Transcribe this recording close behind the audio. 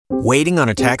Waiting on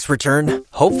a tax return?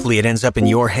 Hopefully it ends up in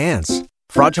your hands.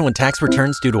 Fraudulent tax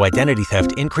returns due to identity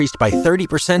theft increased by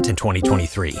 30% in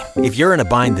 2023. If you're in a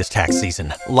bind this tax season,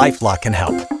 LifeLock can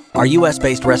help. Our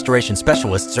U.S.-based restoration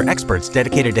specialists are experts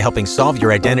dedicated to helping solve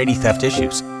your identity theft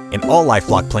issues. And all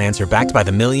LifeLock plans are backed by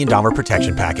the $1 Million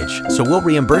Protection Package. So we'll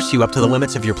reimburse you up to the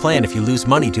limits of your plan if you lose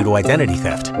money due to identity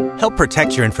theft. Help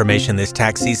protect your information this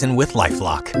tax season with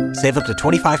LifeLock. Save up to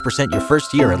 25% your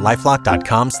first year at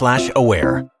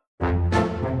LifeLock.com/aware.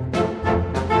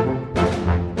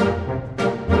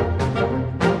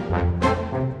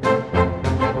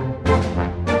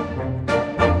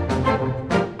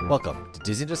 Welcome to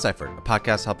Disney Deciphered, a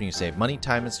podcast helping you save money,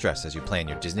 time, and stress as you plan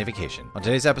your Disney vacation. On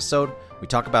today's episode, we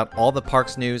talk about all the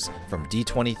parks news from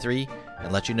D23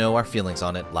 and let you know our feelings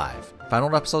on it live. Find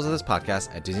all episodes of this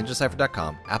podcast at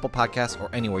DisneyDeciphered.com, Apple Podcasts,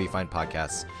 or anywhere you find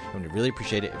podcasts. And we'd really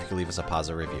appreciate it if you could leave us a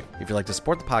positive review. If you'd like to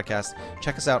support the podcast,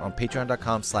 check us out on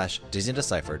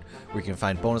Patreon.com/DisneyDeciphered, where you can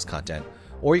find bonus content.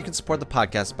 Or you can support the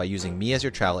podcast by using me as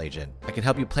your travel agent. I can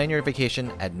help you plan your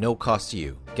vacation at no cost to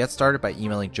you. Get started by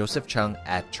emailing Joseph Chung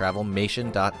at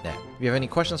travelmation.net. If you have any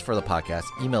questions for the podcast,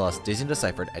 email us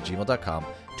DisneyDeciphered@gmail.com,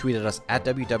 tweet at us at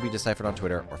WWDeciphered on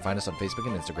Twitter, or find us on Facebook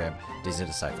and Instagram, Disney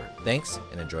Deciphered. Thanks,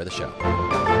 and enjoy the show.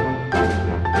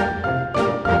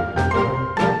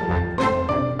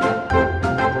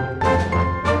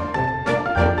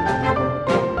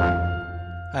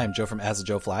 Hi, I'm Joe from As the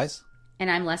Joe Flies. And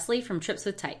I'm Leslie from Trips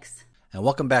with Tykes. And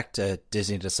welcome back to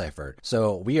Disney Deciphered.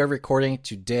 So we are recording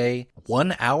today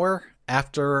 1 hour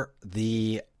after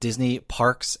the Disney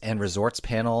Parks and Resorts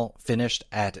panel finished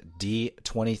at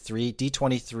D23.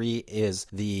 D23 is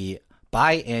the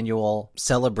biannual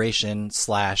celebration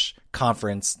 /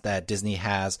 conference that Disney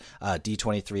has.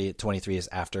 D23 is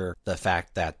after the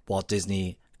fact that Walt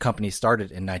Disney Company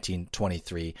started in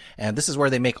 1923, and this is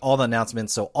where they make all the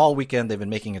announcements. So all weekend they've been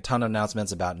making a ton of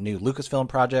announcements about new Lucasfilm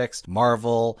projects,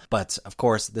 Marvel, but of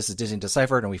course this is Disney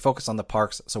Deciphered and we focus on the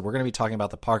parks, so we're going to be talking about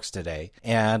the parks today.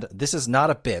 And this is not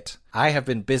a bit. I have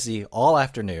been busy all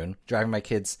afternoon driving my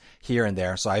kids here and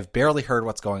there, so I've barely heard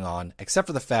what's going on, except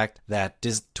for the fact that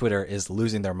Twitter is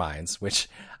losing their minds, which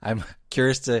I'm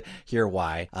curious to hear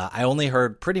why. I only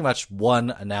heard pretty much one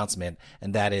announcement,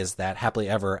 and that is that Happily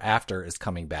Ever After is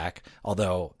coming back.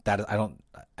 Although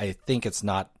I think it's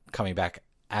not coming back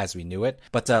as we knew it.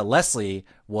 But Leslie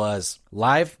was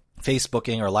live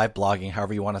Facebooking or live blogging,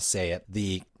 however you want to say it,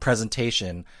 the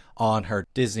presentation on her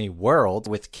Disney World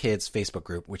with Kids Facebook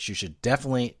group, which you should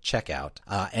definitely check out.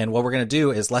 And what we're going to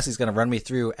do is Leslie's going to run me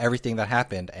through everything that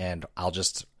happened, and I'll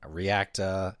just react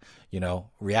as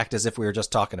if we were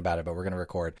just talking about it, but we're going to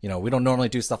record. We don't normally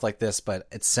do stuff like this, but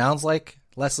it sounds like,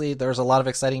 Leslie, there's a lot of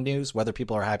exciting news, whether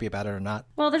people are happy about it or not.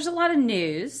 Well, there's a lot of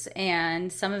news, and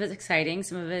some of it's exciting,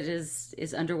 some of it is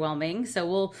underwhelming.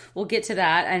 So we'll get to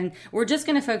that, and we're just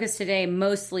going to focus today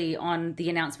mostly on the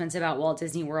announcements about Walt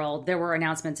Disney World. There were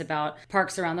announcements about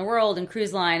parks around the world and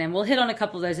cruise line, and we'll hit on a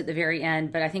couple of those at the very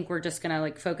end. But I think we're just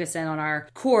going to focus in on our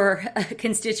core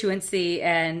constituency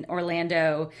and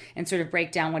Orlando, and sort of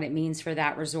break down what it means for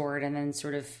that resort, and then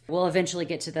sort of we'll eventually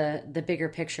get to the bigger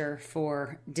picture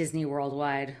for Disney Worldwide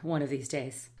one of these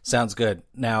days. Sounds good.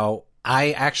 Now,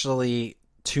 I actually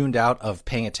tuned out of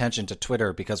paying attention to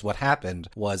Twitter because what happened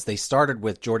was they started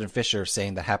with Jordan Fisher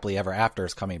saying that Happily Ever After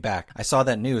is coming back. I saw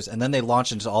that news, and then they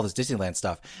launched into all this Disneyland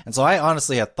stuff. And so I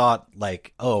honestly had thought,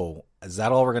 oh, is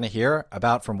that all we're going to hear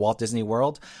about from Walt Disney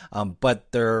World?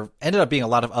 But there ended up being a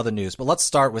lot of other news. But let's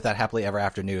start with that Happily Ever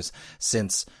After news,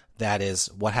 since that is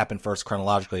what happened first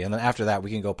chronologically. And then after that, we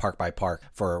can go park by park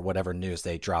for whatever news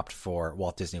they dropped for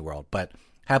Walt Disney World. But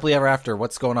Happily Ever After,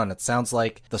 what's going on? It sounds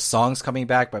like the song's coming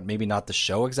back, but maybe not the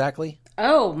show exactly.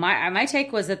 Oh, my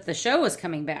take was that the show was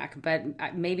coming back,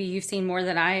 but maybe you've seen more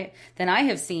than I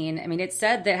have seen. I mean, it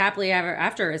said that Happily Ever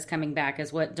After is coming back,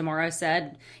 is what Tomorrow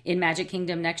said in Magic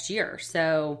Kingdom next year.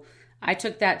 So I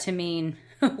took that to mean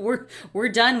we're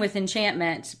done with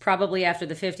Enchantment probably after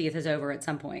the 50th is over at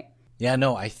some point. Yeah,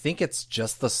 no, I think it's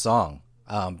just the song.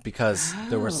 Because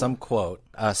there was some quote,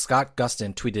 Scott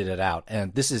Gustin tweeted it out,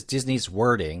 and this is Disney's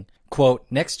wording, quote,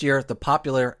 "Next year, the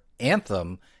popular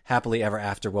anthem Happily Ever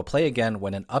After will play again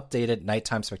when an updated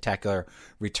nighttime spectacular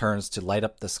returns to light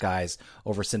up the skies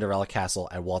over Cinderella Castle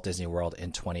at Walt Disney World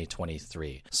in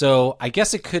 2023. So I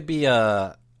guess it could be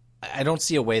I don't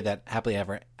see a way that Happily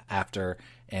Ever After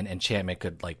and Enchantment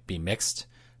could be mixed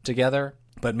together.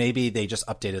 But maybe they just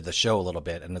updated the show a little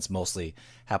bit, and it's mostly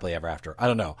Happily Ever After. I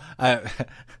don't know.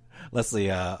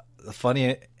 Leslie,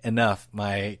 funny enough,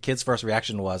 my kid's first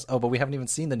reaction was, "Oh, but we haven't even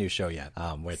seen the new show yet."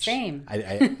 Which Same.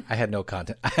 I had no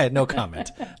content. I had no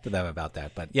comment to them about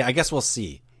that. But yeah, I guess we'll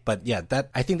see. But yeah,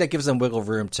 I think that gives them wiggle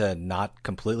room to not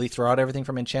completely throw out everything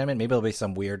from Enchantment. Maybe it'll be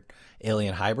some weird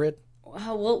alien hybrid.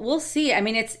 We'll see. I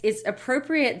mean, it's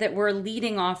appropriate that we're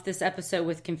leading off this episode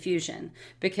with confusion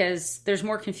because there's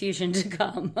more confusion to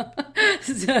come.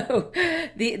 So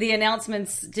the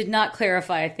announcements did not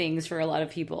clarify things for a lot of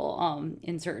people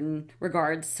in certain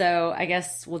regards. So I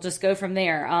guess we'll just go from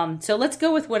there. So let's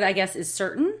go with what I guess is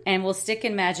certain, and we'll stick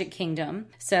in Magic Kingdom.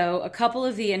 So a couple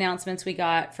of the announcements we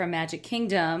got from Magic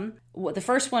Kingdom. The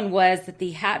first one was that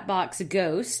the Hatbox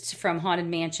Ghost from Haunted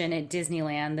Mansion at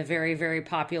Disneyland, the very, very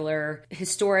popular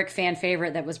historic fan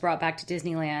favorite that was brought back to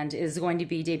Disneyland, is going to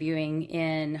be debuting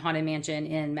in Haunted Mansion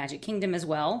in Magic Kingdom as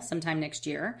well sometime next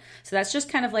year. So that's just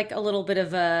kind of like a little bit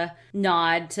of a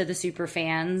nod to the super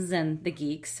fans and the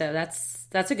geeks. So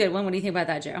that's a good one. What do you think about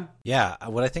that, Joe? Yeah,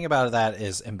 what I think about that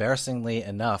is, embarrassingly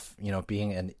enough,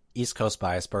 being an East Coast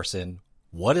biased person,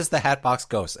 what is the Hatbox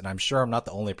Ghost? And I'm sure I'm not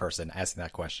the only person asking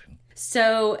that question.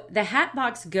 So the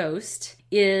Hatbox Ghost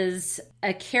is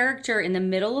a character in the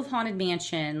middle of Haunted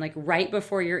Mansion, like right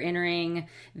before you're entering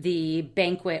the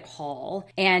banquet hall.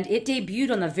 And it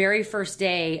debuted on the very first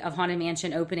day of Haunted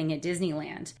Mansion opening at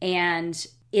Disneyland. And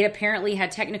it apparently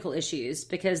had technical issues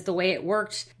because the way it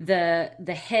worked, the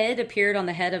head appeared on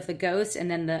the head of the ghost,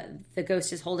 and then the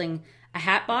ghost is holding a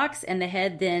hat box, and the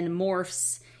head then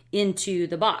morphs into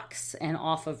the box and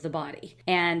off of the body.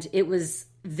 And it was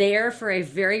there for a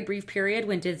very brief period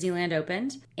when Disneyland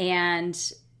opened, and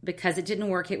because it didn't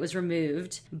work, it was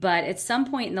removed. But at some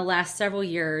point in the last several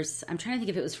years, I'm trying to think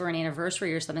if it was for an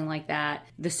anniversary or something like that,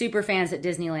 the super fans at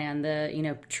Disneyland,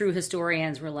 the true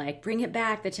historians, were like, bring it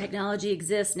back, the technology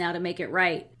exists now to make it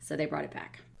right. So they brought it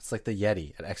back. It's like the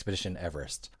Yeti at Expedition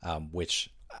Everest, which,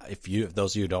 if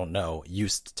those of you who don't know,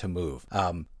 used to move.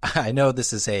 I know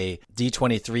this is a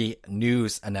D23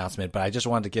 news announcement, but I just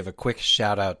wanted to give a quick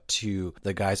shout out to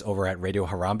the guys over at Radio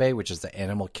Harambe, which is the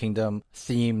Animal Kingdom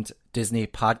themed Disney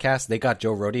podcast. They got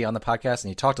Joe Rohde on the podcast, and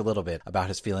he talked a little bit about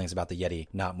his feelings about the Yeti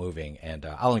not moving. And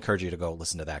I'll encourage you to go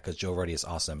listen to that because Joe Rohde is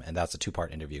awesome, and that's a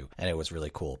 2-part interview, and it was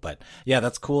really cool. But yeah,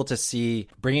 that's cool to see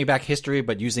bringing back history,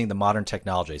 but using the modern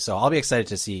technology. So I'll be excited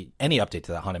to see any update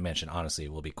to that Haunted Mansion. Honestly,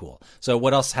 will be cool. So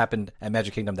what else happened at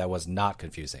Magic Kingdom that was not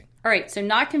confusing? All right, so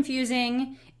not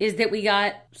confusing is that we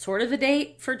got sort of a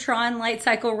date for Tron Light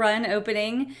Cycle Run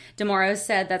opening. Tomorrow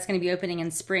said that's going to be opening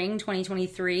in spring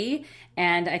 2023.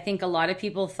 And I think a lot of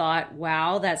people thought,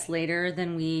 wow, that's later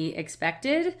than we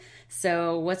expected.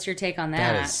 So what's your take on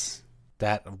that?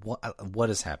 What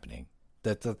is happening?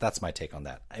 That's my take on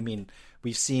that. I mean,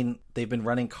 we've seen they've been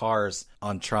running cars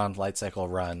on Tron Light Cycle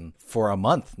Run for a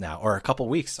month now, or a couple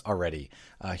weeks already,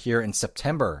 here in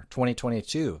September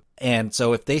 2022. And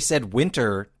so if they said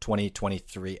winter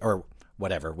 2023 or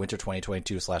whatever, winter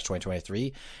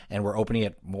 2022/2023, and we're opening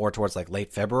it more towards like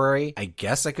late February, I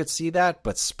guess I could see that.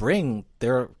 But spring,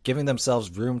 they're giving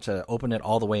themselves room to open it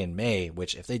all the way in May,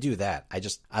 which if they do that,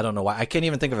 I don't know why. I can't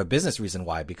even think of a business reason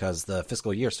why, because the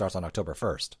fiscal year starts on October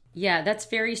 1st. Yeah, that's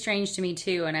very strange to me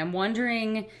too. And I'm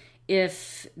wondering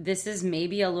if this is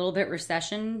maybe a little bit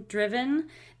recession driven,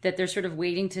 that they're sort of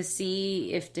waiting to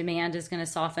see if demand is going to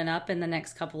soften up in the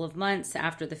next couple of months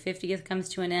after the 50th comes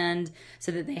to an end,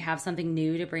 so that they have something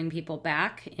new to bring people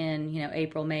back in,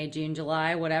 April, May, June,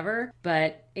 July, whatever.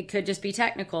 But it could just be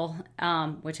technical,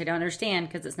 which I don't understand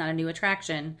because it's not a new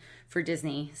attraction for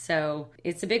Disney. So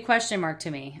it's a big question mark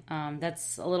to me.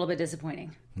 That's a little bit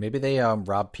disappointing. Maybe they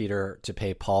robbed Peter to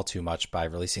pay Paul too much by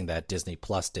releasing that Disney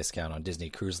Plus discount on Disney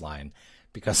Cruise Line,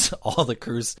 because all the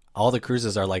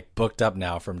cruises are like booked up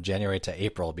now from January to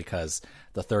April because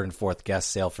the 3rd and 4th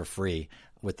guests sail for free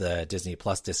with the Disney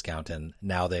Plus discount, and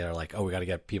now they are like, oh, we got to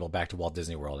get people back to Walt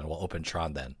Disney World, and we'll open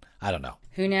Tron then. I don't know.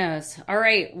 Who knows? All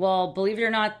right. Well, believe it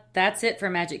or not, that's it for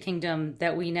Magic Kingdom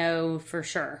that we know for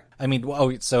sure. I mean,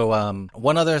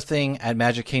 one other thing at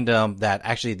Magic Kingdom that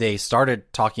actually they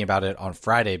started talking about it on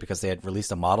Friday because they had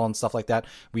released a model and stuff like that.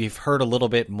 We've heard a little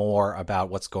bit more about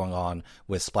what's going on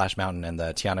with Splash Mountain and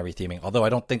the Tiana retheming, although I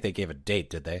don't think they gave a date,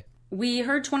 did they? We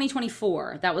heard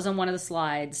 2024. That was on one of the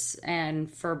slides, and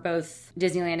for both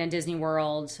Disneyland and Disney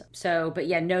World. So, but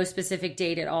yeah, no specific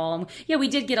date at all. Yeah, we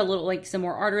did get a little, like, some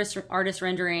more artist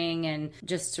rendering and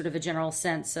just sort of a general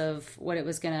sense of what it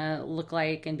was going to look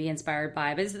like and be inspired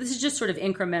by. But this is just sort of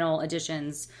incremental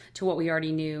additions to what we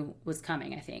already knew was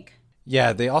coming, I think.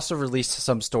 Yeah, they also released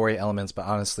some story elements, but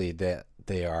honestly,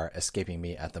 they are escaping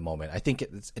me at the moment. I think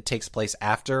it takes place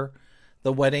after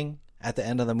the wedding at the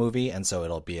end of the movie, and so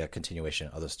it'll be a continuation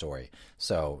of the story.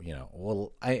 So,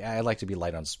 I like to be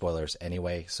light on spoilers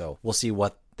anyway, so we'll see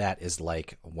what that is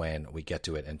like when we get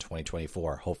to it in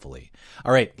 2024, hopefully.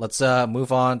 All right, let's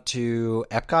move on to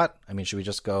Epcot. I mean, should we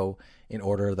just go in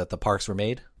order that the parks were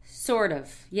made? Sort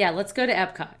of. Yeah, let's go to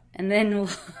Epcot. And then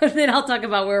then I'll talk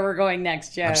about where we're going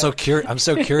next, Joe. I'm so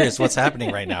curious what's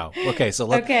happening right now. Okay, so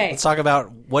let's talk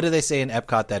about what do they say in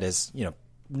Epcot that is,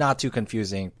 not too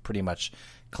confusing, pretty much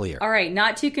clear. All right,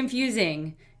 not too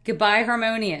confusing. Goodbye,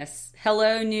 Harmonious.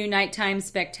 Hello, new nighttime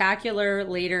spectacular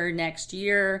later next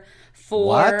year.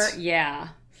 What? Yeah.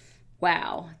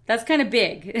 Wow. That's kind of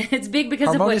big. It's big because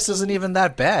Harmonious isn't even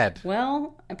that bad.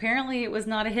 Well, apparently it was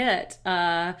not a hit.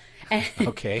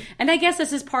 Okay. And I guess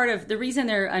this is part of the reason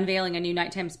they're unveiling a new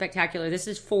nighttime spectacular. This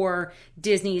is for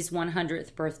Disney's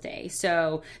 100th birthday.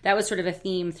 So that was sort of a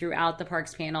theme throughout the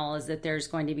parks panel, is that there's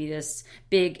going to be this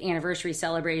big anniversary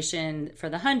celebration for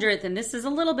the 100th. And this is a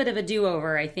little bit of a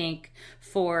do-over, I think,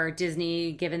 for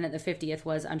Disney, given that the 50th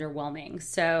was underwhelming.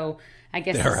 So I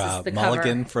guess they're this is the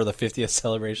mulligan cover for the 50th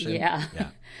celebration. Yeah.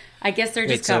 I guess they're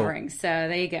just covering. So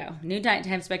there you go. New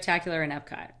nighttime spectacular in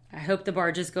Epcot. I hope the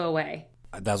barges go away.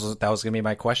 That was going to be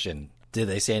my question. Did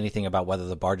they say anything about whether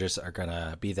the barges are going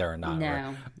to be there or not?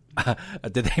 No. Or,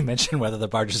 did they mention whether the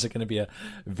barges are going to be a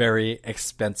very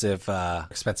expensive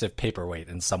paperweight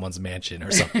in someone's mansion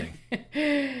or something?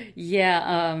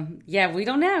 Yeah, we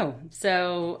don't know.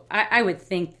 So I would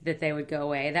think that they would go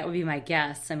away. That would be my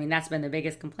guess. I mean, that's been the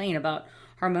biggest complaint about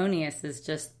Harmonious, is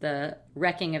just the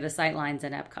wrecking of the sightlines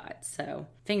in Epcot. So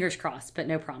fingers crossed, but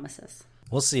no promises.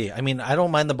 We'll see. I mean, I don't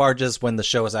mind the barges when the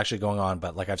show is actually going on,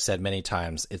 but like I've said many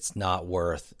times, it's not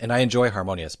worth, and I enjoy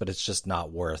Harmonious, but it's just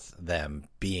not worth them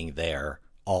being there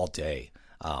all day.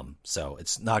 So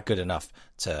it's not good enough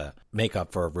to make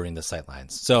up for ruining the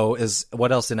sightlines. So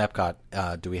what else in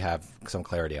Epcot do we have some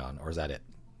clarity on, or is that it?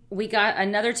 We got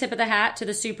another tip of the hat to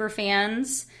the super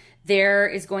fans. There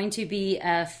is going to be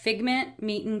a Figment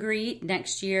meet and greet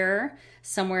next year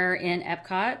somewhere in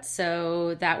Epcot.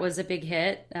 So that was a big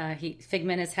hit.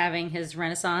 Figment is having his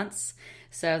renaissance.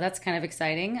 So that's kind of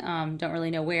exciting. Don't really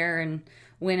know where and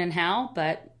when and how,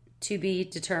 but to be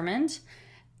determined.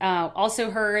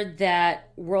 Also heard that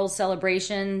World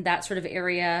Celebration, that sort of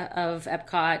area of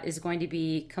Epcot, is going to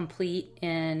be complete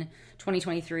in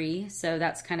 2023. So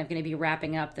that's kind of going to be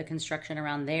wrapping up the construction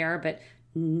around there, but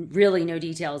really no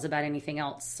details about anything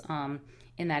else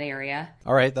in that area.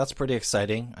 All right, that's pretty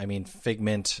exciting. I mean,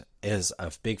 Figment is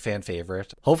a big fan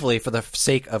favorite. Hopefully, for the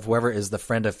sake of whoever is the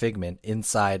friend of Figment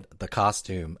inside the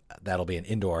costume, that'll be an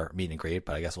indoor meet and greet,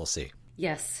 but I guess we'll see.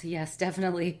 Yes,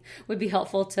 definitely would be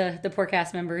helpful to the poor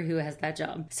cast member who has that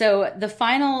job. So the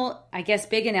final, I guess,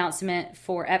 big announcement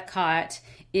for Epcot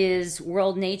is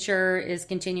World Nature is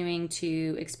continuing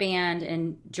to expand,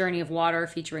 and Journey of Water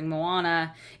featuring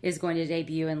Moana is going to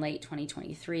debut in late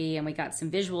 2023. And we got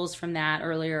some visuals from that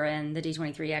earlier in the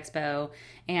D23 Expo.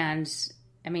 And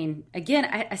I mean, again,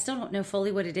 I still don't know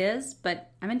fully what it is, but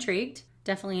I'm intrigued.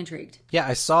 Definitely intrigued. Yeah,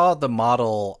 I saw the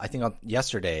model, I think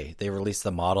yesterday, they released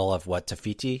the model of what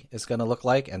Tafiti is going to look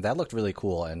like, and that looked really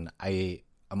cool. And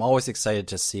I'm always excited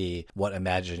to see what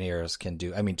Imagineers can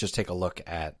do. I mean, just take a look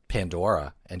at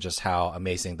Pandora and just how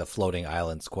amazing the floating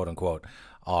islands, quote unquote,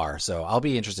 are. So I'll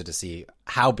be interested to see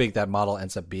how big that model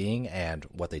ends up being and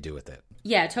what they do with it.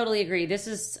 Yeah, totally agree. This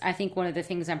is, I think, one of the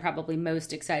things I'm probably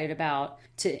most excited about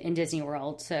in Disney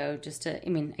World. So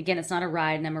again, it's not a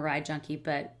ride and I'm a ride junkie,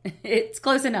 but it's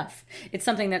close enough. It's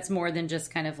something that's more than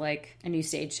just kind of like a new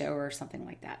stage show or something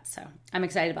like that. So I'm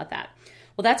excited about that.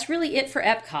 Well, that's really it for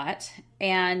Epcot.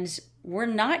 And we're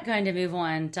not going to move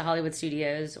on to Hollywood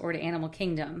Studios or to Animal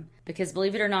Kingdom because,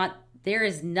 believe it or not, there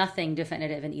is nothing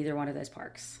definitive in either one of those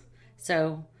parks.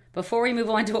 So before we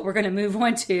move on to what we're going to move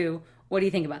on to, what do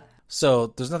you think about that? So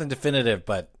there's nothing definitive,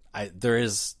 but there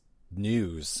is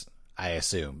news, I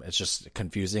assume. It's just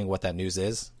confusing what that news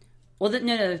is. Well,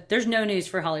 no, there's no news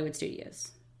for Hollywood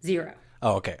Studios. Zero.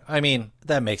 Oh, okay. I mean,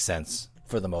 that makes sense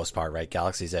for the most part, right?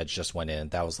 Galaxy's Edge just went in.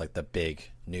 That was like the big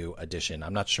new addition.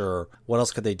 I'm not sure what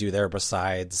else could they do there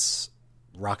besides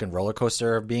Rock and Roller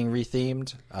Coaster being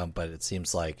rethemed, but it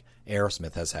seems like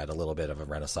Aerosmith has had a little bit of a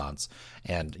renaissance.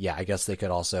 And yeah, I guess they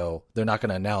could also, they're not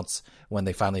going to announce when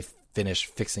they finally finish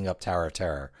fixing up Tower of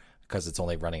Terror because it's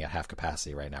only running at half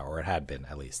capacity right now, or it had been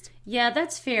at least. Yeah,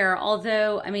 that's fair.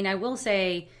 Although, I mean, I will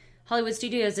say Hollywood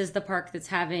Studios is the park that's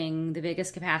having the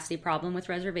biggest capacity problem with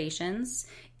reservations.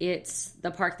 it's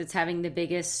the park that's having the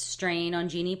biggest strain on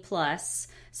Genie Plus.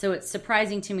 So it's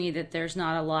surprising to me that there's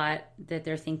not a lot that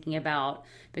they're thinking about,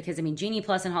 because I mean, Genie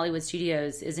Plus in Hollywood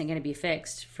Studios isn't going to be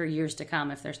fixed for years to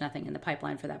come if there's nothing in the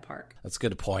pipeline for that park. That's a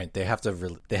good point. They have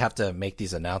to make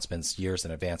these announcements years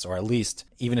in advance, or at least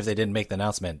even if they didn't make the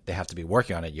announcement, they have to be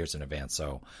working on it years in advance.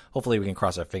 So hopefully we can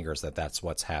cross our fingers that that's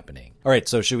what's happening. All right,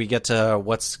 so should we get to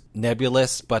what's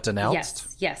nebulous but announced?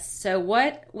 Yes. So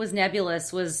what was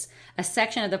nebulous was a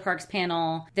section of the parks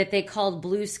panel that they called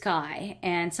Blue Sky.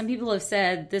 And some people have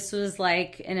said this was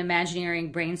like an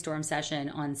Imagineering brainstorm session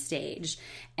on stage.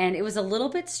 And it was a little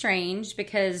bit strange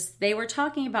because they were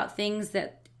talking about things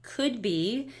that could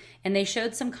be, and they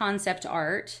showed some concept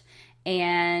art,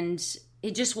 and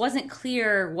it just wasn't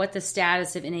clear what the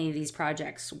status of any of these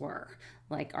projects were.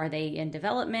 Like, are they in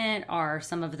development? Are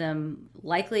some of them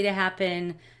likely to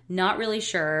happen? Not really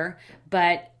sure,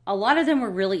 but a lot of them were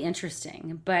really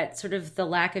interesting, but sort of the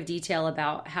lack of detail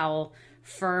about how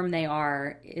firm they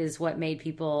are is what made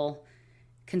people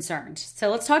concerned. So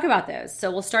let's talk about those. So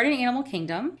we'll start in Animal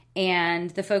Kingdom, and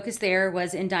the focus there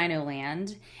was in Dino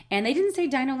Land. And they didn't say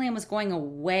Dino Land was going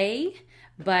away,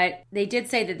 but they did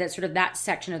say that sort of that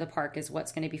section of the park is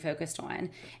what's going to be focused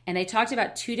on. And they talked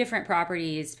about two different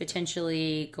properties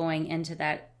potentially going into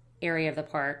that area of the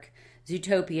park.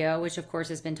 Zootopia, which of course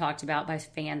has been talked about by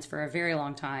fans for a very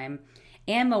long time,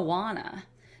 and Moana.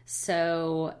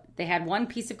 So they had one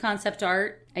piece of concept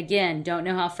art. Again, don't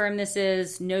know how firm this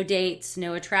is, no dates,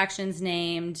 no attractions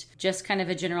named, just kind of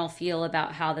a general feel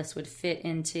about how this would fit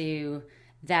into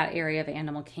that area of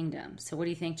Animal Kingdom. So what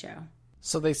do you think, Joe?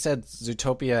 So they said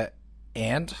Zootopia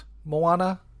and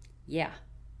Moana? Yeah.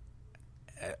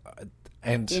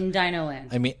 And in Dino Land.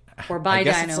 I mean, or by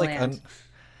Dino like Land.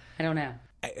 I don't know.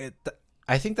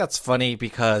 I think that's funny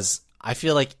because I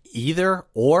feel like either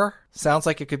or sounds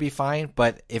like it could be fine,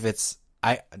 but if it's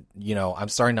I'm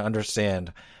starting to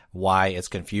understand why it's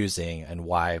confusing and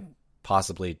why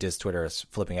possibly Diz Twitter is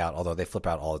flipping out, although they flip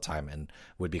out all the time and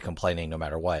would be complaining no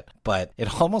matter what. But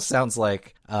it almost sounds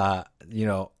like, I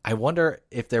wonder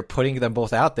if they're putting them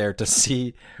both out there to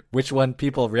see which one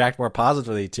people react more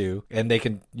positively to, and they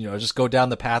can, just go down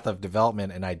the path of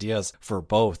development and ideas for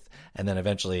both, and then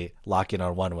eventually lock in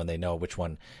on one when they know which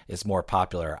one is more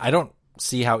popular. I don't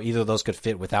see how either of those could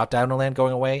fit without Dino Land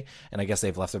going away, and I guess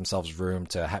they've left themselves room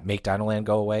to make Dino Land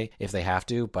go away if they have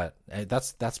to, but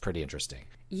that's pretty interesting.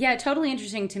 Yeah, totally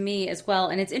interesting to me as well.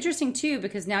 And it's interesting, too,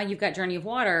 because now you've got Journey of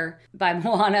Water by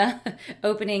Moana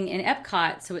opening in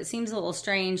Epcot. So it seems a little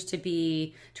strange to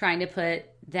be trying to put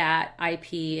that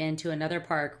IP into another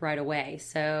park right away.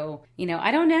 So,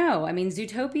 I don't know. I mean,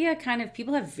 Zootopia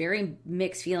people have very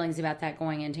mixed feelings about that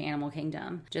going into Animal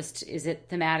Kingdom. Just, is it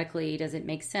thematically, does it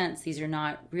make sense? These are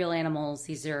not real animals.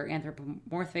 These are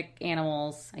anthropomorphic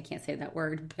animals. I can't say that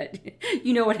word, but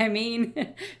you know what I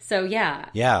mean? So,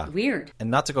 yeah. Weird.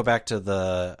 And not to go back to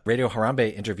the Radio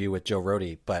Harambe interview with Joe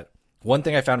Rohde, but one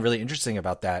thing I found really interesting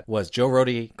about that was Joe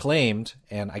Rohde claimed,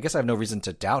 and I guess I have no reason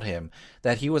to doubt him,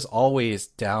 that he was always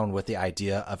down with the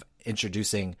idea of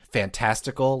introducing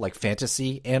fantastical, like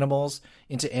fantasy animals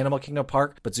into Animal Kingdom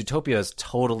Park. But Zootopia is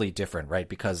totally different, right?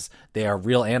 Because they are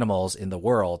real animals in the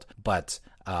world, but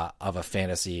of a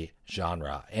fantasy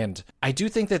genre. And I do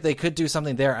think that they could do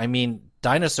something there. I mean,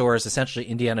 dinosaurs, essentially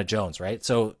Indiana Jones, right?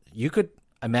 So you could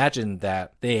imagine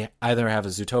that they either have a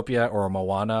Zootopia or a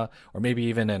Moana, or maybe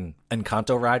even an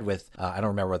Encanto ride with, I don't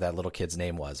remember what that little kid's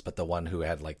name was, but the one who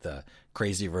had like the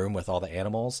crazy room with all the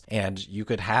animals. And you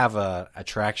could have a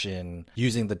attraction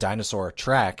using the dinosaur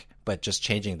track, but just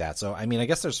changing that. So, I mean, I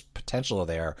guess there's potential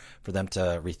there for them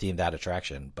to retheme that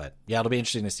attraction. But yeah, it'll be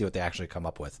interesting to see what they actually come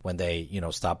up with when they,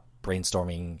 stop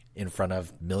brainstorming in front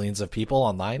of millions of people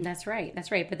online. That's right.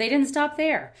 But they didn't stop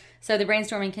there. So the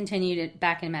brainstorming continued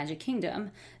back in Magic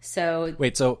Kingdom. So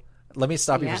wait, so let me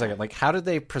stop you for a second. Like, how did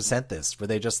they present this? Were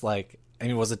they just like,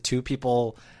 was it two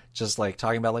people just like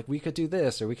talking about like, we could do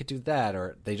this or we could do that,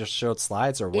 or they just showed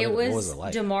slides, or what was it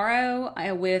like?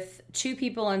 Tomorrow with two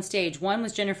people on stage. One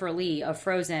was Jennifer Lee of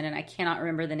Frozen, and I cannot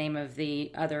remember the name of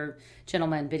the other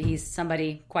gentleman, but he's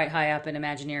somebody quite high up in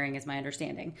Imagineering is my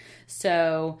understanding.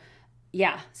 So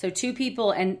yeah, so two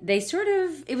people, and they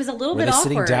it was a little bit awkward.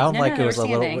 Sitting down it was a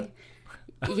little bit.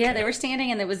 Okay. Yeah, they were standing,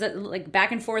 and it was like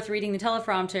back and forth reading the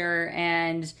teleprompter,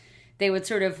 and they would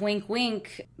sort of wink,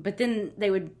 wink, but then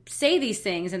they would say these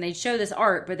things and they'd show this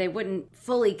art, but they wouldn't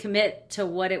fully commit to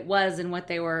what it was and what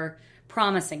they were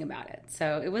promising about it.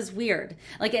 So it was weird.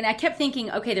 And I kept thinking,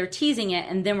 okay, they're teasing it,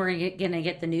 and then we're going to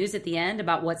get the news at the end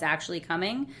about what's actually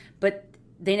coming, but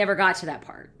they never got to that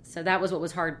part. So that was what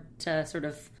was hard to sort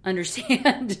of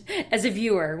understand as a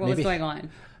viewer, what was going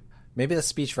on. Maybe the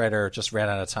speechwriter just ran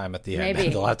out of time at the end. Maybe.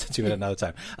 They'll have to do it another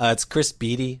time. It's Chris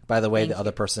Beatty, by the way, Thank the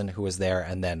other person who was there.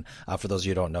 And then for those of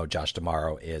you who don't know, Josh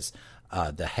D'Amaro is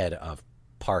the head of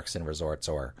Parks and Resorts,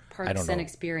 or I don't know.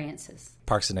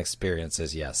 Parks and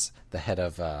Experiences, yes. The head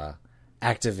of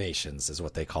activations is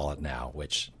what they call it now,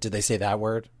 which, did they say that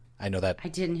word? I know that. I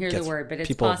didn't hear the word, but it's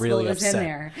people possible really it was upset. in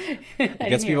there. It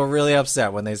gets people really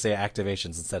upset when they say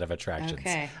activations instead of attractions.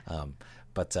 Okay.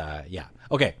 But yeah.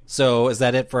 Okay, so is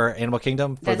that it for Animal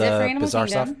Kingdom? For That's it for Animal bizarre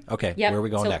Kingdom. stuff? Okay, Yep. where are we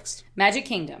going So, next? Magic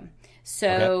Kingdom.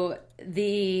 So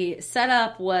the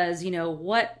setup was,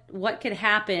 what could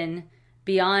happen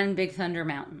beyond Big Thunder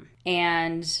Mountain?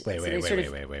 And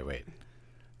Wait.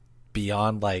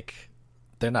 Beyond, like,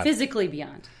 they're not physically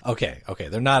beyond. Okay.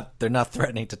 They're not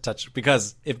threatening to touch,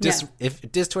 because if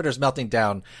Diz Twitter's melting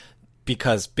down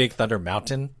because Big Thunder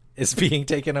Mountain is being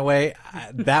taken away,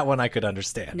 that one I could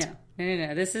understand.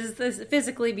 No. This is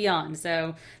physically beyond.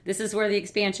 So this is where the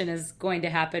expansion is going to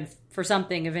happen for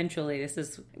something eventually. This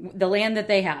is the land that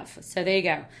they have. So there you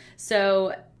go.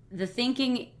 So the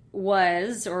thinking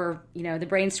was, or the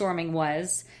brainstorming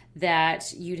was,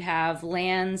 that you'd have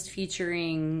lands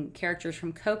featuring characters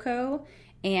from Coco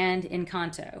and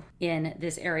Encanto in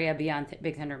this area beyond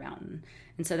Big Thunder Mountain.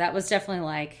 And so that was definitely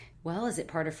like, well, is it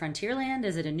part of Frontierland?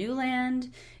 Is it a new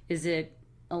land? Is it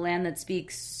a land that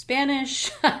speaks Spanish?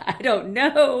 I don't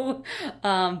know.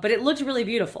 But it looked really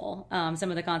beautiful. Some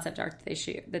of the concept art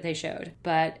that they showed.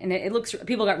 And it looks,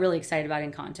 people got really excited about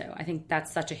Encanto. I think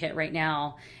that's such a hit right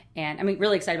now. And I mean,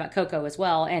 really excited about Coco as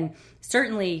well. And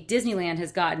certainly Disneyland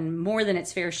has gotten more than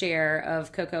its fair share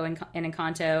of Coco and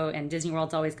Encanto, and Disney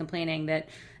World's always complaining that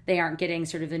they aren't getting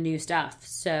sort of the new stuff.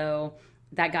 So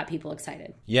that got people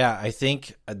excited. Yeah, I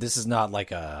think this is not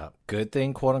like a good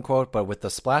thing, quote unquote, but with the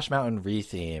Splash Mountain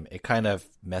re-theme, it kind of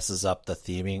messes up the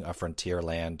theming of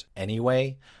Frontierland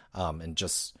anyway. And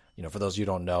just, for those of you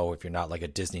who don't know, if you're not like a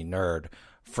Disney nerd,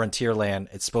 Frontierland,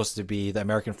 it's supposed to be the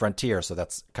American frontier. So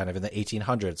that's kind of in the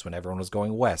 1800s when everyone was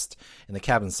going west in the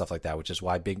cabins, stuff like that, which is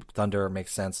why Big Thunder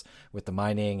makes sense with the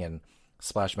mining, and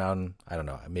Splash Mountain. I don't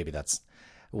know. Maybe it's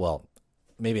a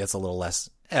little less.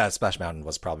 Yeah, Splash Mountain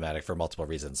was problematic for multiple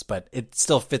reasons, but it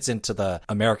still fits into the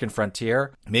American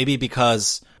frontier. Maybe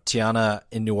because Tiana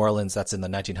in New Orleans, that's in the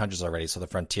 1900s already, so the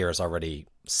frontier is already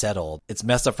settled. It's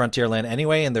messed up Frontierland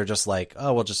anyway, and they're just like,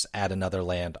 oh, we'll just add another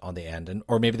land on the end.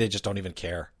 Or maybe they just don't even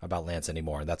care about lands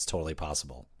anymore, and that's totally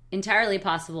possible. Entirely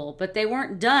possible, but they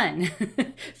weren't done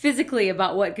physically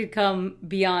about what could come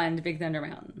beyond Big Thunder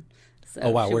Mountain. So oh,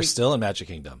 wow, we're still in Magic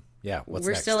Kingdom. Yeah, we're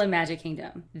next? Still in Magic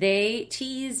Kingdom. They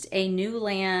teased a new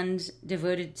land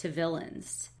devoted to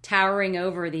villains, towering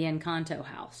over the Encanto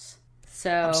house.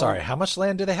 So I'm sorry, how much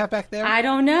land do they have back there? I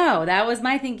don't know. That was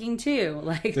my thinking too.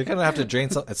 Like, they're gonna have to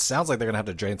drain some. It sounds like they're gonna have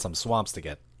to drain some swamps to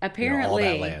get all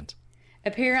that land.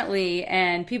 Apparently,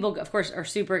 and people, of course, are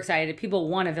super excited. People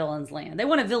want a villain's land. They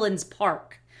want a villain's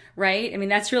park. Right? I mean,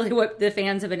 that's really what the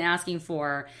fans have been asking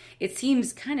for. It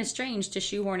seems kind of strange to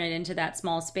shoehorn it into that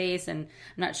small space, and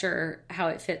I'm not sure how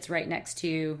it fits right next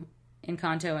to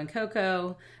Encanto and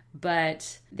Coco,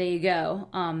 but there you go.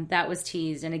 That was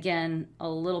teased. And again, a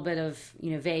little bit of,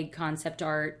 vague concept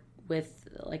art with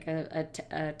like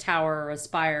a tower or a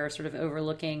spire sort of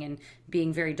overlooking and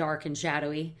being very dark and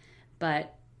shadowy.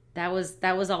 But that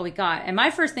was all we got. And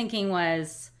my first thinking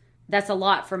was, that's a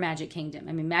lot for Magic Kingdom.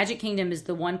 I mean, Magic Kingdom is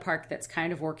the one park that's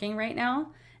kind of working right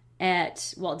now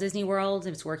at Walt Disney World.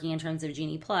 It's working in terms of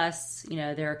Genie Plus.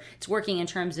 It's working in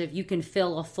terms of you can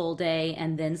fill a full day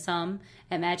and then some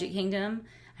at Magic Kingdom.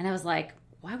 And I was like,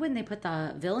 why wouldn't they put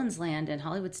the Villains Land in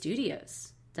Hollywood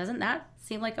Studios? Doesn't that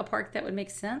seem like a park that would make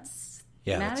sense?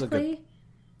 Yeah,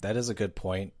 that is a good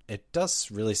point. It does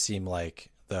really seem like,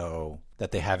 though,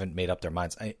 that they haven't made up their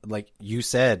minds. Like you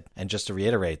said, and just to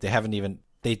reiterate,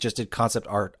 they just did concept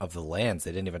art of the lands.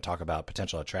 They didn't even talk about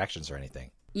potential attractions or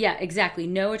anything. Yeah, exactly.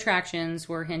 No attractions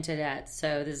were hinted at.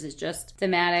 So this is just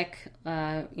thematic,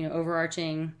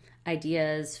 overarching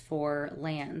ideas for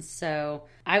lands. So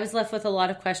I was left with a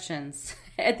lot of questions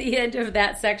at the end of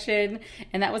that section.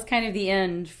 And that was kind of the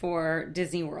end for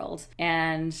Disney World.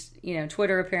 And,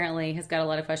 Twitter apparently has got a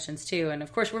lot of questions too. And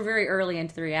of course, we're very early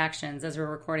into the reactions as we're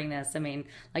recording this. I mean,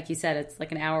 like you said, it's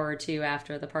like an hour or two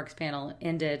after the Parks panel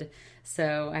ended.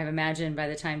 So I imagine by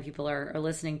the time people are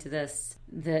listening to this,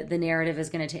 the narrative is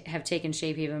going to have taken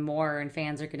shape even more, and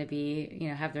fans are going to be,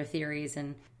 have their theories,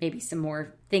 and maybe some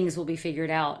more things will be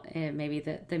figured out. And maybe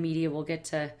the media will get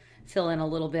to fill in a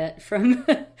little bit from,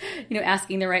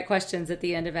 asking the right questions at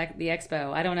the end of the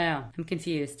expo. I don't know. I'm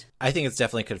confused. I think it's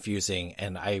definitely confusing,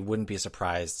 and I wouldn't be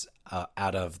surprised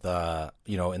out of the,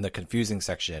 in the confusing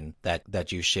section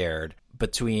that you shared,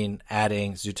 between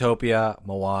adding Zootopia,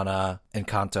 Moana,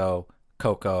 Encanto,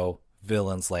 Coco,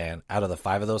 Villains Land. Out of the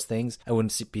 5 of those things, I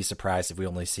wouldn't be surprised if we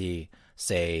only see,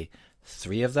 say,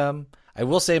 3 of them. I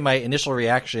will say my initial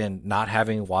reaction, not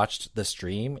having watched the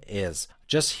stream, is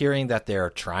just hearing that they're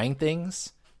trying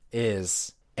things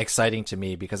is exciting to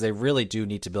me, because they really do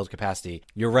need to build capacity.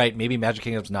 You're right, maybe Magic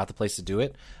Kingdom's not the place to do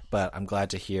it, but I'm glad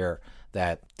to hear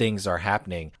that things are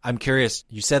happening. I'm curious,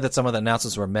 you said that some of the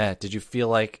announcements were met. Did you feel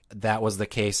like that was the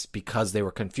case because they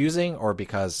were confusing, or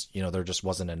because, there just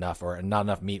wasn't enough, or not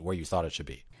enough meat where you thought it should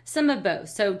be? Some of both.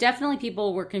 So definitely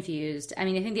people were confused. I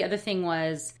mean, I think the other thing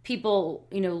was people,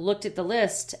 looked at the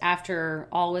list after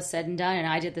all was said and done, and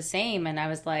I did the same. And I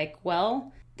was like,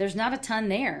 well, there's not a ton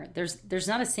there. There's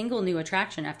not a single new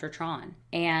attraction after Tron,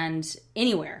 and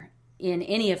anywhere in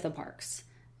any of the parks.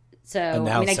 So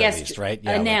announced, I guess, at least, right?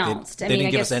 Yeah, announced. They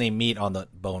didn't give us any meat on the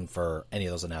bone for any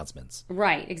of those announcements.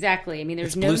 Right, exactly. I mean, there's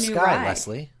it's no blue new sky, ride.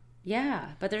 Leslie. Yeah,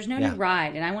 but there's no new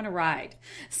ride, and I want to ride.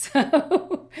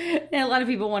 So a lot of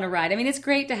people want to ride. I mean, it's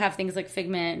great to have things like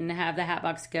Figment and have the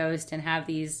Hatbox Ghost and have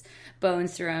these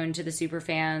bones thrown to the super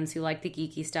fans who like the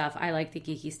geeky stuff. I like the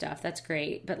geeky stuff. That's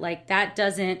great. But that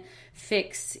doesn't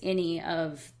fix any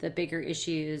of the bigger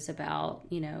issues about,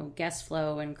 guest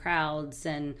flow and crowds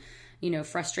and,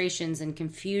 frustrations and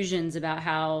confusions about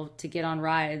how to get on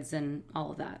rides and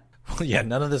all of that. Well, yeah,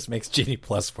 none of this makes Genie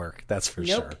Plus work. That's for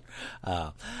Nope.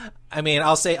 sure.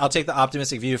 I'll take the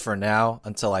optimistic view for now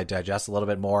until I digest a little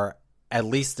bit more. At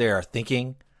least they're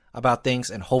thinking about things,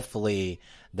 and hopefully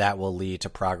that will lead to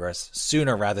progress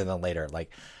sooner rather than later.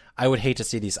 I would hate to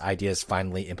see these ideas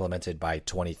finally implemented by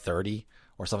 2030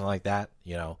 or something like that.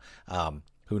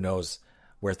 Who knows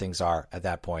where things are at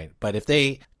that point. But if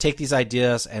they take these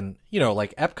ideas and,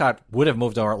 Epcot would have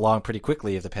moved along pretty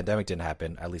quickly if the pandemic didn't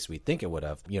happen. At least we think it would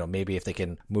have. Maybe if they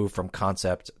can move from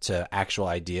concept to actual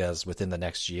ideas within the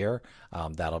next year,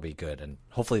 that'll be good. And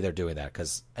hopefully they're doing that,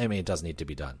 because, it does need to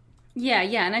be done. Yeah.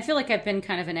 And I feel like I've been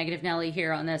kind of a negative Nelly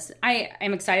here on this. I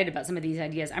am excited about some of these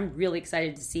ideas. I'm really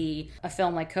excited to see a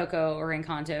film like Coco or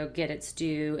Encanto get its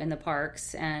due in the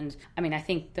parks. And, I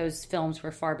think those films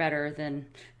were far better than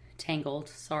Tangled.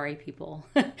 Sorry, people.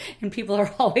 And people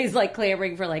are always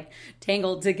clamoring for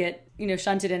Tangled to get,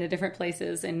 shunted into different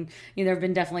places. And, there have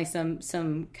been definitely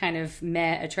some kind of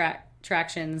meh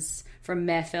attractions from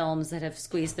meh films that have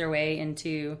squeezed their way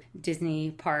into Disney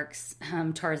parks.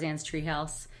 Tarzan's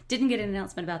Treehouse. Didn't get an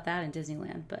announcement about that in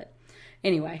Disneyland, but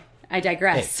anyway, I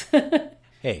digress.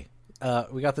 Hey,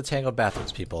 we got the Tangled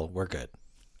bathrooms, people. We're good.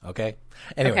 Okay?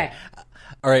 Anyway. Okay.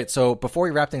 All right, so before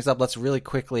we wrap things up, let's really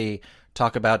quickly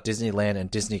talk about Disneyland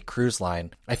and Disney Cruise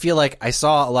Line. I feel like I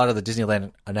saw a lot of the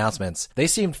Disneyland announcements. They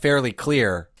seemed fairly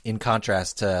clear in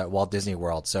contrast to Walt Disney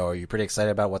World. So are you pretty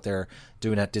excited about what they're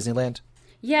doing at Disneyland?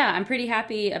 Yeah, I'm pretty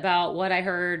happy about what I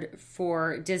heard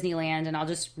for Disneyland, and I'll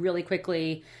just really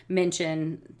quickly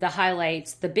mention the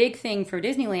highlights. The big thing for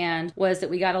Disneyland was that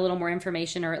we got a little more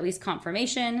information, or at least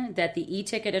confirmation, that the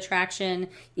e-ticket attraction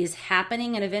is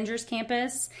happening in Avengers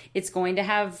Campus. It's going to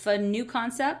have a new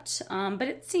concept, but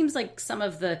it seems like some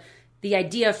of the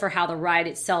idea for how the ride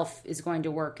itself is going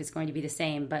to work is going to be the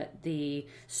same, but the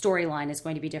storyline is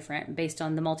going to be different based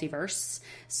on the multiverse.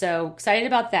 So excited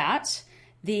about that.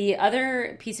 The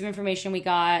other piece of information we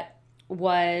got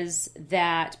was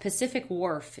that Pacific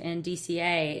Wharf in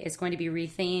DCA is going to be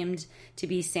rethemed to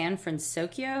be San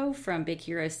Francisco from Big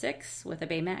Hero 6 with a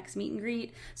Baymax meet and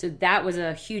greet. So that was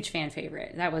a huge fan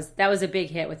favorite. That was a big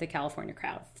hit with the California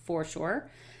crowd for sure.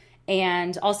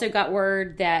 And also got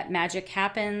word that Magic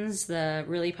Happens, the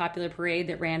really popular parade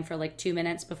that ran for 2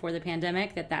 minutes before the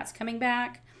pandemic, that's coming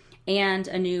back. And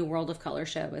a new World of Color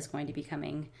show is going to be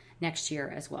coming next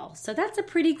year as well. So that's a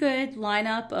pretty good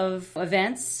lineup of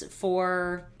events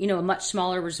for, a much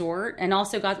smaller resort. And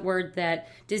also got word that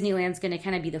Disneyland's going to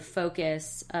kind of be the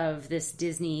focus of this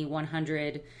Disney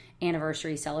 100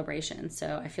 anniversary celebration.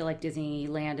 So I feel like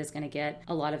Disneyland is going to get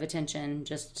a lot of attention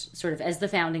just sort of as the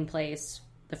founding place,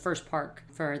 the first park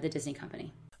for the Disney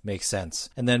company. Makes sense.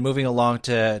 And then moving along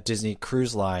to Disney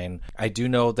Cruise Line, I do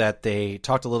know that they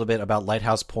talked a little bit about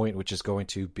Lighthouse Point, which is going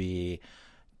to be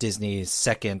Disney's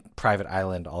second private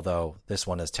island, although this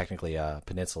one is technically a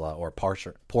peninsula or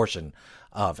portion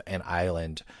of an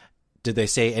island. Did they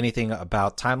say anything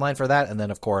about timeline for that? And then,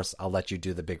 of course, I'll let you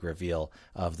do the big reveal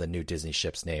of the new Disney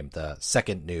ship's name, the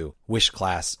second new Wish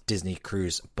class Disney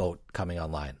cruise boat coming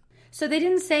online. So they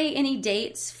didn't say any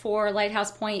dates for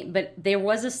Lighthouse Point, but there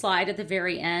was a slide at the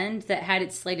very end that had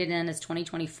it slated in as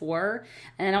 2024.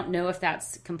 And I don't know if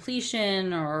that's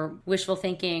completion or wishful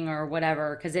thinking or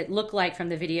whatever, because it looked like from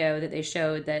the video that they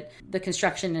showed that the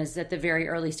construction is at the very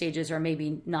early stages or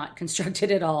maybe not constructed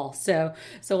at all. So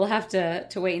we'll have to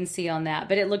wait and see on that.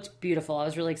 But it looked beautiful. I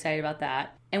was really excited about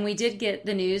that. And we did get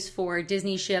the news for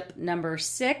Disney ship number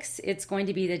 6. It's going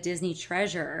to be the Disney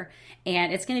Treasure,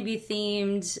 and it's going to be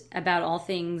themed about all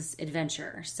things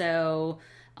adventure. So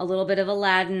a little bit of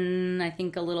Aladdin, I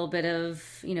think a little bit of,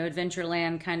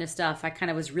 Adventureland kind of stuff. I kind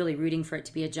of was really rooting for it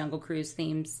to be a Jungle Cruise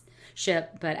themed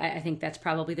ship, but I think that's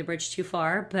probably the bridge too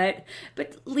far. But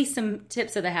at least some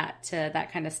tips of the hat to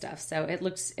that kind of stuff. So it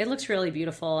looks really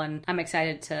beautiful, and I'm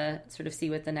excited to sort of see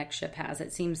what the next ship has.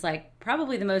 It seems like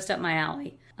probably the most up my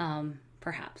alley.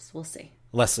 Perhaps we'll see.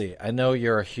 Leslie, I know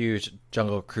you're a huge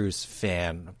Jungle Cruise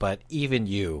fan, but even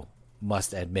you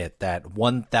must admit that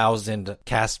 1,000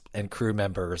 cast and crew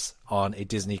members on a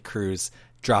Disney cruise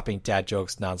dropping dad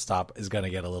jokes nonstop is going to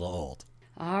get a little old.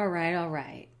 All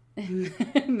right.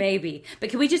 Maybe. But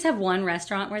can we just have one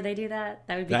restaurant where they do that?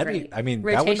 That would be great.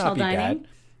 That would not be bad.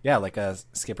 Yeah, like a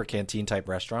Skipper Canteen type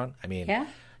restaurant. Yeah.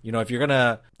 If you're going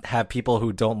to have people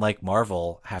who don't like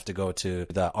Marvel have to go to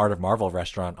the Art of Marvel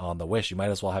restaurant on the Wish, you might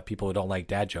as well have people who don't like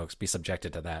dad jokes be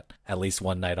subjected to that at least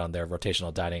one night on their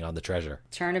rotational dining on the Treasure.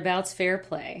 Turnabout's fair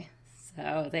play.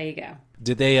 So there you go.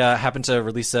 Did they happen to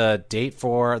release a date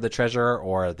for the Treasure,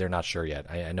 or they're not sure yet?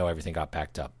 I know everything got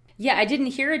backed up. Yeah, I didn't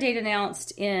hear a date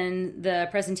announced in the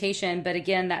presentation, but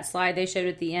again, that slide they showed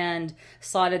at the end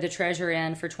slotted the Treasure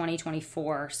in for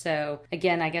 2024. So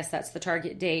again, I guess that's the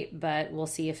target date, but we'll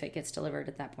see if it gets delivered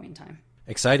at that point in time.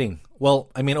 Exciting.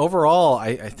 Well, overall,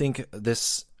 I think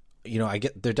this,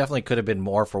 there definitely could have been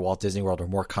more for Walt Disney World or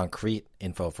more concrete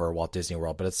info for Walt Disney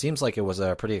World, but it seems like it was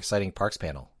a pretty exciting parks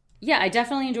panel. Yeah, I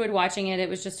definitely enjoyed watching it. It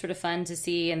was just sort of fun to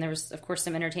see. And there was, of course,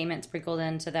 some entertainment sprinkled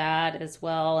into that as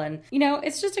well. And,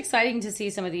 it's just exciting to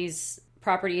see some of these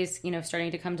properties,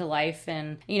 starting to come to life.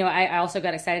 And, I also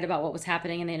got excited about what was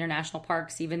happening in the international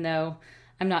parks, even though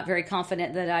I'm not very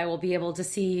confident that I will be able to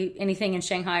see anything in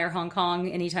Shanghai or Hong Kong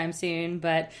anytime soon.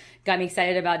 But got me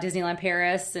excited about Disneyland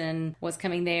Paris and what's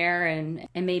coming there, and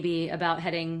maybe about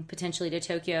heading potentially to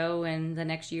Tokyo in the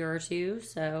next year or two.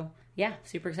 So, yeah,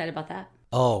 super excited about that.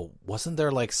 Oh, wasn't there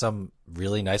like some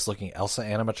really nice looking Elsa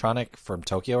animatronic from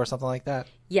Tokyo or something like that?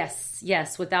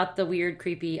 Yes, without the weird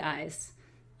creepy eyes.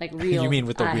 Like real You mean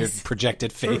with the eyes. Weird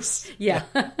projected face? Yeah.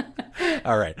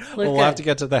 All right. Well, we'll have to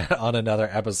get to that on another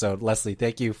episode. Leslie,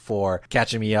 thank you for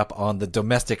catching me up on the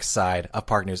domestic side of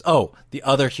park news. Oh, the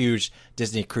other huge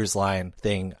Disney Cruise Line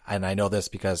thing, and I know this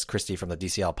because Christy from the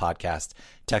DCL podcast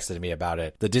texted me about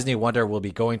it. The Disney Wonder will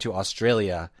be going to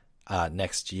Australia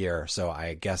next year. So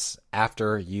I guess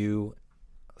after you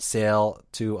sail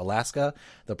to Alaska,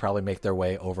 they'll probably make their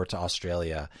way over to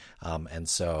Australia. And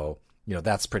so,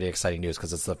 that's pretty exciting news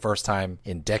because it's the first time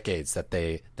in decades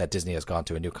that Disney has gone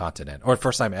to a new continent, or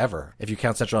first time ever. If you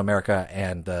count Central America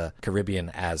and the Caribbean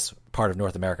as part of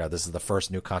North America, this is the first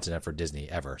new continent for Disney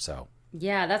ever. So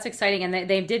yeah, that's exciting. And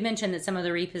they did mention that some of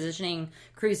the repositioning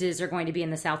cruises are going to be in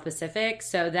the South Pacific.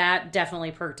 So that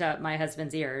definitely perked up my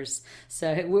husband's ears.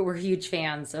 So we're huge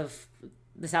fans of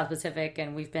the South Pacific,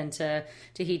 and we've been to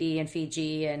Tahiti and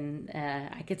Fiji, and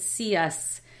I could see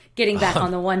us getting back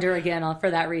on the Wonder again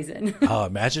for that reason.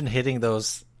 Imagine hitting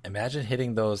those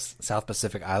South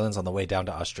Pacific islands on the way down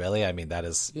to Australia. That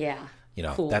is,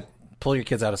 cool. That pull your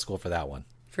kids out of school for that one.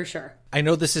 For sure. I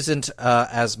know this isn't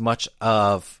as much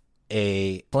of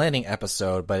a planning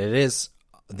episode, but it is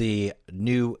the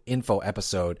new info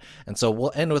episode. And so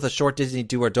we'll end with a short Disney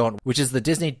do or don't, which is the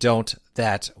Disney don't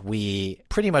that we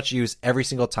pretty much use every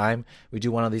single time we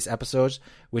do one of these episodes,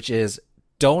 which is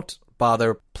don't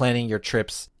bother planning your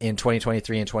trips in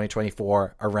 2023 and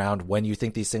 2024 around when you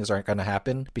think these things aren't going to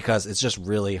happen, because it's just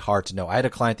really hard to know. I had a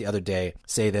client the other day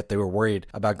say that they were worried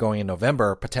about going in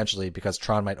November potentially because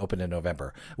Tron might open in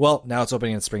November. Well, now it's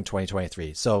opening in spring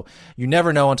 2023. So you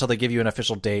never know until they give you an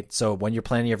official date. So when you're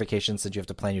planning your vacations, since you have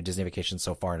to plan your Disney vacations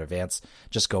so far in advance,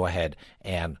 just go ahead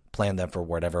and plan them for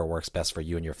whatever works best for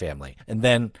you and your family. And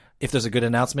then if there's a good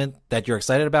announcement that you're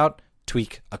excited about,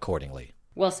 tweak accordingly.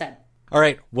 Well said. All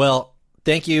right. Well,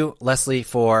 thank you, Leslie,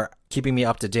 for keeping me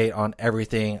up to date on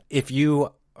everything. If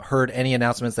you heard any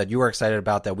announcements that you were excited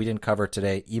about that we didn't cover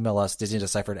today, email us,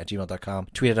 disneydeciphered@gmail.com,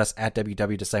 tweet at us at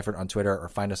WWDeciphered on Twitter, or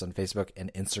find us on Facebook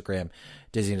and Instagram,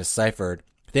 Disney Deciphered.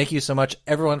 Thank you so much,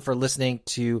 everyone, for listening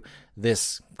to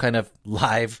this kind of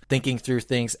live thinking through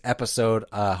things episode.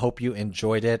 Hope you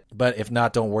enjoyed it. But if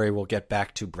not, don't worry. We'll get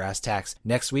back to brass tacks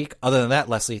next week. Other than that,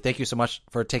 Leslie, thank you so much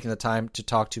for taking the time to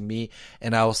talk to me.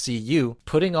 And I will see you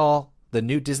putting all the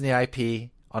new Disney IP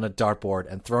on a dartboard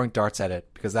and throwing darts at it,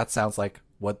 because that sounds like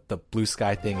what the blue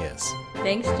sky thing is.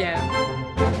 Thanks,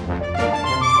 Joe.